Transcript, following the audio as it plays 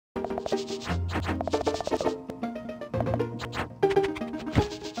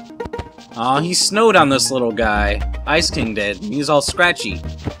Aw, he snowed on this little guy. Ice King did. He's all scratchy.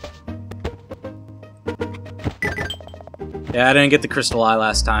 Yeah, I didn't get the crystal eye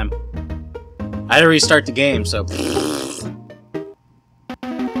last time. I had to restart the game, so...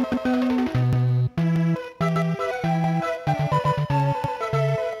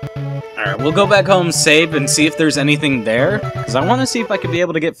 Alright, we'll go back home, save, and see if there's anything there. Because I want to see if I could be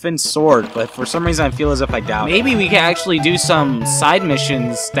able to get Finn's sword, but for some reason I feel as if I doubt it. Maybe we can actually do some side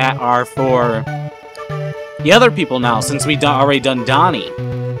missions that are for the other people now, since we already done Donnie.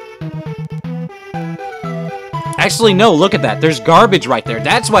 Actually, no, look at that. There's garbage right there.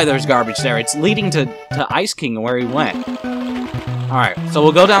 That's why there's garbage there. It's leading to Ice King and where he went. Alright, so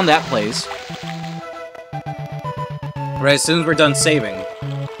we'll go down that place. Right, as soon as we're done saving.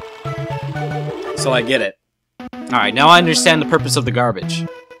 So I get it. Alright, now I understand the purpose of the garbage.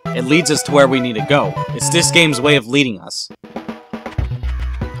 It leads us to where we need to go. It's this game's way of leading us.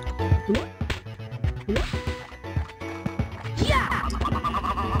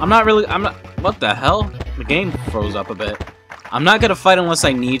 I'm not... What the hell? The game froze up a bit. I'm not gonna fight unless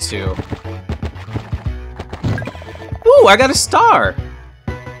I need to. Ooh, I got a star!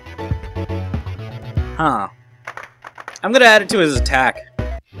 Huh. I'm gonna add it to his attack.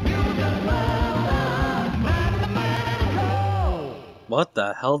 What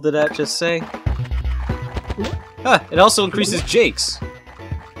the hell did that just say? Huh, it also increases Jake's.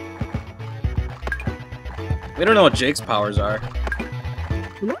 We don't know what Jake's powers are.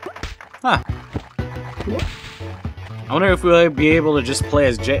 Huh. I wonder if we'll be able to just play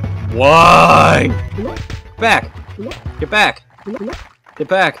as Jake. Why? Back! Get back! Get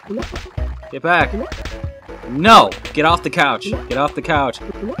back! Get back! No! Get off the couch! Get off the couch!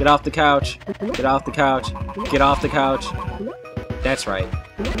 Get off the couch! Get off the couch! Get off the couch! That's right.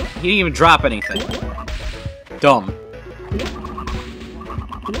 He didn't even drop anything. Dumb.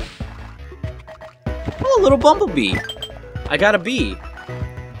 Oh, a little bumblebee! I got a bee.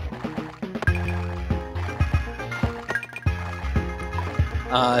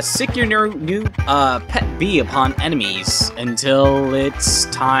 Sick your new pet bee upon enemies until it's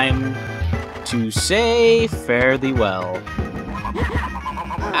time to say fare thee well.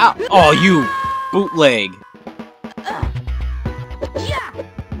 Ow! Oh, you bootleg!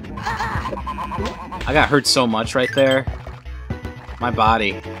 I got hurt so much right there. My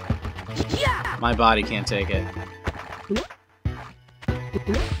body can't take it.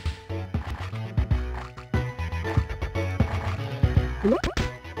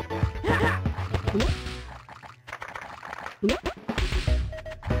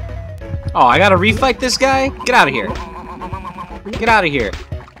 Oh, I gotta refight this guy? Get out of here. Get out of here.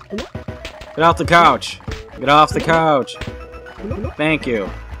 Get off the couch. Get off the couch. Thank you.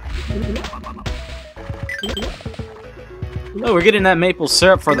 Oh, we're getting that maple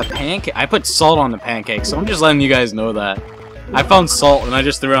syrup for the pancake. I put salt on the pancakes, so I'm just letting you guys know that. I found salt and I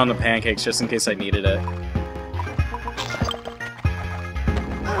just threw it on the pancakes just in case I needed it.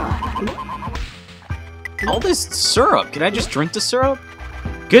 All this syrup. Can I just drink the syrup?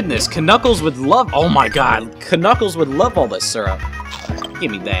 Goodness, Knuckles would love... Oh my god, Knuckles would love all this syrup.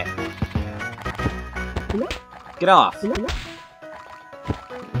 Give me that. Get off.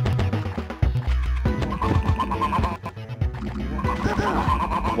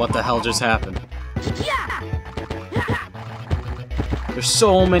 What the hell just happened? There's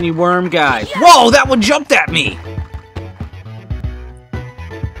so many worm guys. Whoa, that one jumped at me!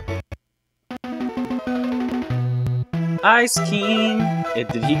 Ice King!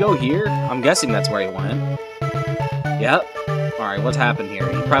 Did he go here? I'm guessing that's where he went. Yep. Alright, what's happened here?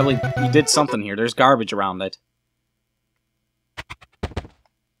 He did something here. There's garbage around it.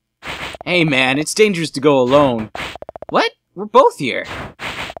 Hey man, it's dangerous to go alone. What? We're both here.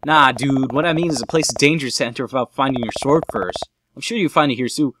 Nah, dude, what I mean is a place is dangerous to enter without finding your sword first. I'm sure you find it here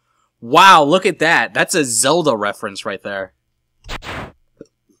soon. Wow, look at that. That's a Zelda reference right there.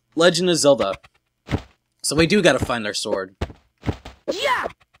 Legend of Zelda. So we do gotta find our sword. Yeah.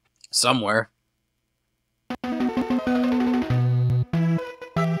 Somewhere.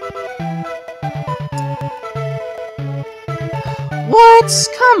 What?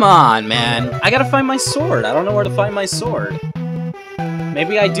 Come on, man. I gotta find my sword. I don't know where to find my sword.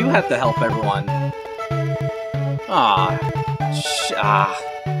 Maybe I do have to help everyone.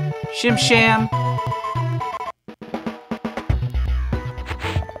 Shim Sham.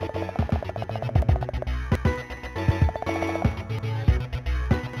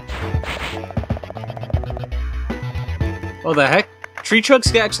 Oh, the heck? Tree trunks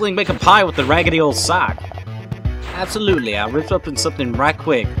can actually make a pie with the raggedy old sock. Absolutely, I'll rip up in something right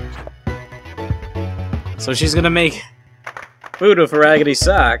quick. So she's gonna make food with a raggedy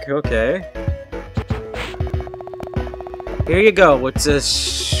sock. Okay. Here you go. It's a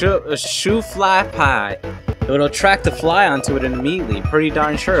shoe fly pie. It'll attract the fly onto it immediately. Pretty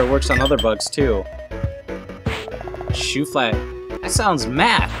darn sure it works on other bugs too. Shoe fly. That sounds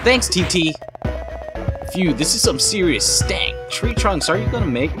math. Thanks, TT. Phew, this is some serious stank. Tree trunks, are you gonna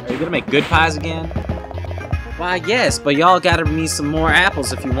make good pies again? Why, yes, but y'all gotta need some more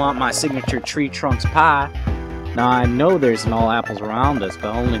apples if you want my signature tree trunks pie. Now, I know there's no apples around us,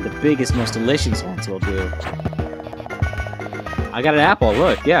 but only the biggest, most delicious ones will do. I got an apple,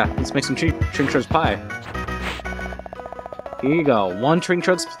 look, yeah, let's make some tree trunks pie. Here you go, 1 tree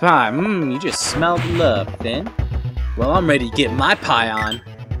trunks pie. You just smelled love, Finn. Well, I'm ready to get my pie on.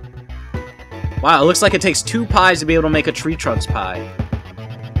 Wow, it looks like it takes 2 pies to be able to make a tree trunks pie.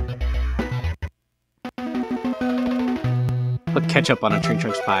 Put ketchup on a tree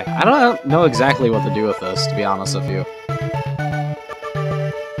trunks pie. I don't know exactly what to do with this, to be honest with you.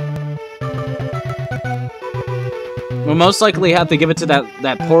 We'll most likely have to give it to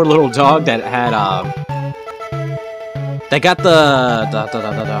that poor little dog that had, that got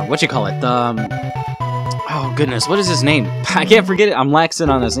the what you call it? Oh goodness, what is his name? I can't forget it. I'm laxing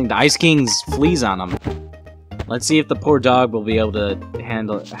on his name. The Ice King's fleas on him. Let's see if the poor dog will be able to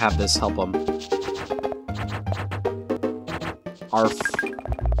have this help him. Arf.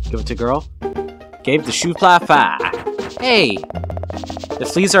 Give it to girl. Gave the shoe fly pie. Hey! The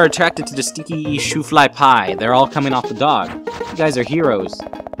fleas are attracted to the sticky shoe fly pie. They're all coming off the dog. You guys are heroes.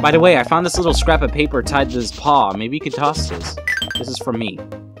 By the way, I found this little scrap of paper tied to his paw. Maybe you could toss this. This is from me.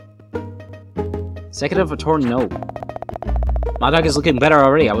 Second of a torn note. My dog is looking better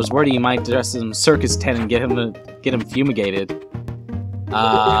already. I was worried he might dress in circus tent and get him fumigated.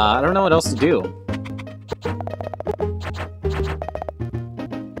 I don't know what else to do.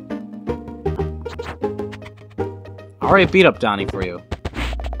 I already beat up Donnie for you.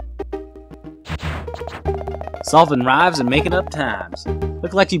 Solving rhymes and making up times.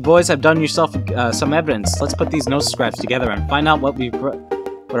 Look like you boys have done yourself some evidence. Let's put these nose scraps together and find out what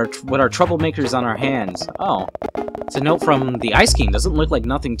are troublemakers on our hands. Oh, it's a note from the Ice King. Doesn't look like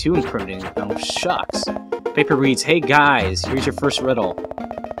nothing too incriminating. Oh, shucks. Paper reads, "Hey guys, here's your first riddle.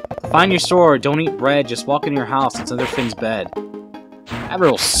 Find your sword, don't eat bread, just walk in your house. It's under Finn's bed." That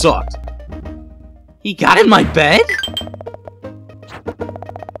riddle sucked. He got in my bed?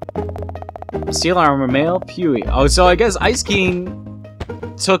 Steel armor mail, Pewee. Oh, so I guess Ice King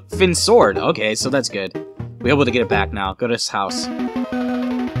took Finn's sword. Okay, so that's good. We're able to get it back now. Go to his house.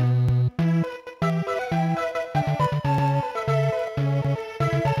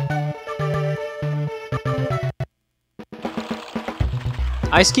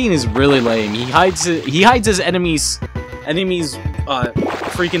 Ice King is really lame. He hides his enemy's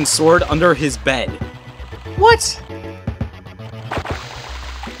freaking sword under his bed. What?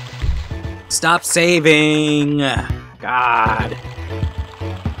 Stop saving! God.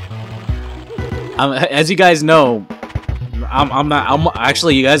 As you guys know,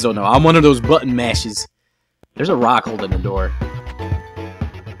 actually, you guys don't know. I'm one of those button mashes. There's a rock holding the door.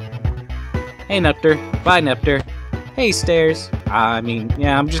 Hey, Nepter. Bye, Nepter. Hey, Stairs. I mean,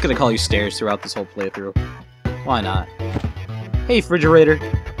 yeah, I'm just gonna call you Stairs throughout this whole playthrough. Why not? Hey, Refrigerator.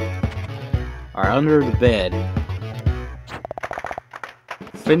 Are under the bed.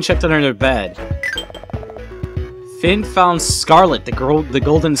 Finn checked under their bed. Finn found Scarlet, the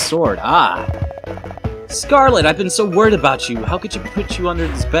golden sword. Ah. Scarlet, I've been so worried about you. How could you put you under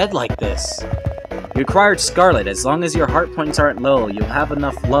this bed like this? You acquired Scarlet. As long as your heart points aren't low, you'll have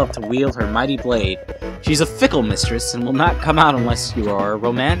enough love to wield her mighty blade. She's a fickle mistress and will not come out unless you are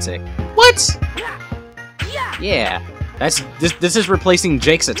romantic. What? Yeah. This is replacing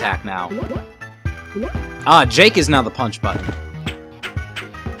Jake's attack now. Ah, Jake is now the punch button.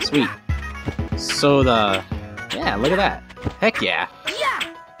 Sweet. So yeah, look at that. Heck yeah.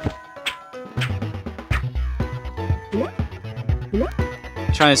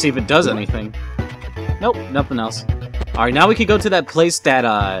 Trying to see if it does anything. Nope, nothing else. Alright, now we can go to that place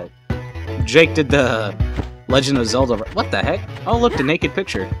that Jake did the Legend of Zelda. What the heck? Oh look, the naked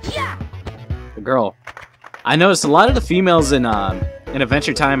picture. The girl. I noticed a lot of the females in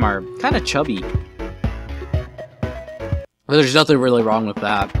Adventure Time are kind of chubby. But there's nothing really wrong with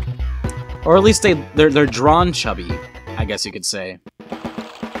that. Or at least they're drawn chubby, I guess you could say.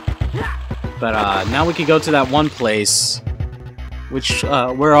 But now we can go to that one place, which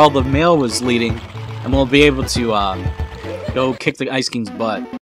where all the mail was leading, and we'll be able to go kick the Ice King's butt.